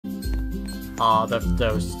Ah, they're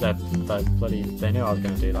bloody, they knew I was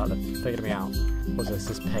going to do that, they figured me out. What's this?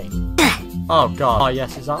 This paint. Oh god. Oh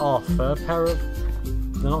yes, is that our third pair of...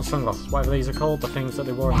 They're not sunglasses, whatever these are called, the things that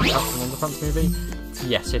they wore in the Captain Underpants movie?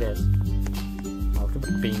 Yes, it is. Oh, look at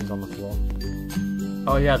the beans on the floor.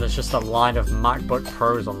 Oh yeah, there's just a line of MacBook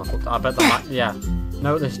Pros on the floor. I bet the Mac... Yeah.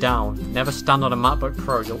 Note this down. Never stand on a MacBook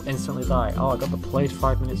Pro, you'll instantly die. Oh, I got the Played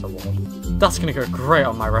 5 Minutes award. That's gonna go great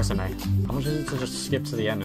on my resume. How much is it to just skip to the end?